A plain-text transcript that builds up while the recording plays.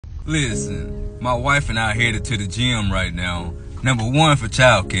Listen, my wife and I are headed to the gym right now. Number one, for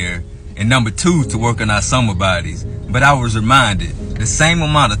childcare, and number two, to work on our summer bodies. But I was reminded, the same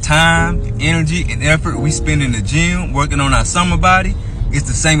amount of time, energy, and effort we spend in the gym working on our summer body is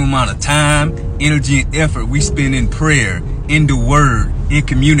the same amount of time, energy, and effort we spend in prayer, in the word, in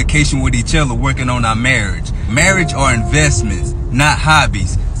communication with each other, working on our marriage. Marriage are investments, not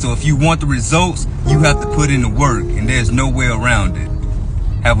hobbies. So if you want the results, you have to put in the work, and there's no way around it.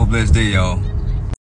 Have a blessed day, y'all.